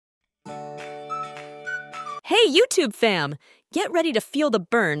Hey, YouTube fam! Get ready to feel the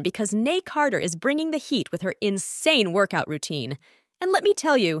burn because Reginae Carter is bringing the heat with her insane workout routine. And let me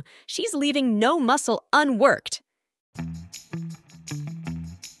tell you, she's leaving no muscle unworked.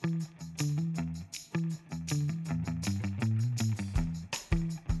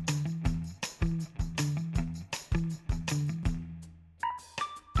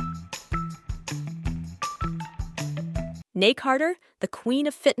 Reginae Carter, the queen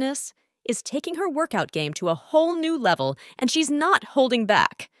of fitness, is taking her workout game to a whole new level, and she's not holding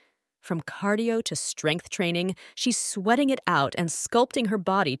back. From cardio to strength training, she's sweating it out and sculpting her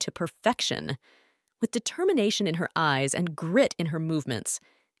body to perfection. With determination in her eyes and grit in her movements,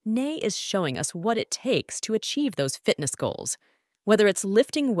 Reginae is showing us what it takes to achieve those fitness goals. Whether it's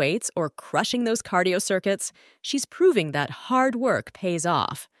lifting weights or crushing those cardio circuits, she's proving that hard work pays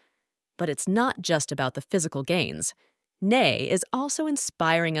off. But it's not just about the physical gains. Reginae is also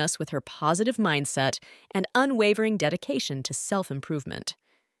inspiring us with her positive mindset and unwavering dedication to self-improvement.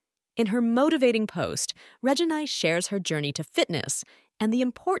 In her motivating post, Reginae shares her journey to fitness and the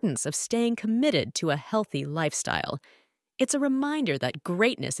importance of staying committed to a healthy lifestyle. It's a reminder that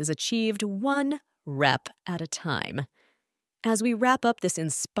greatness is achieved one rep at a time. As we wrap up this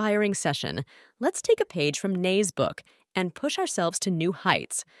inspiring session, let's take a page from Reginae's book and push ourselves to new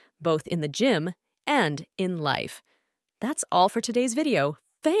heights, both in the gym and in life. That's all for today's video,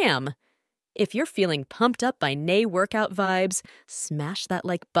 fam! If you're feeling pumped up by Reginae workout vibes, smash that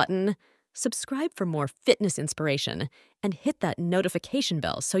like button, subscribe for more fitness inspiration, and hit that notification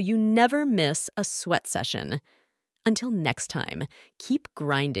bell so you never miss a sweat session. Until next time, keep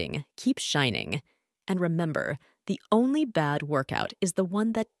grinding, keep shining, and remember, the only bad workout is the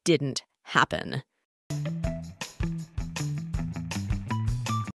one that didn't happen.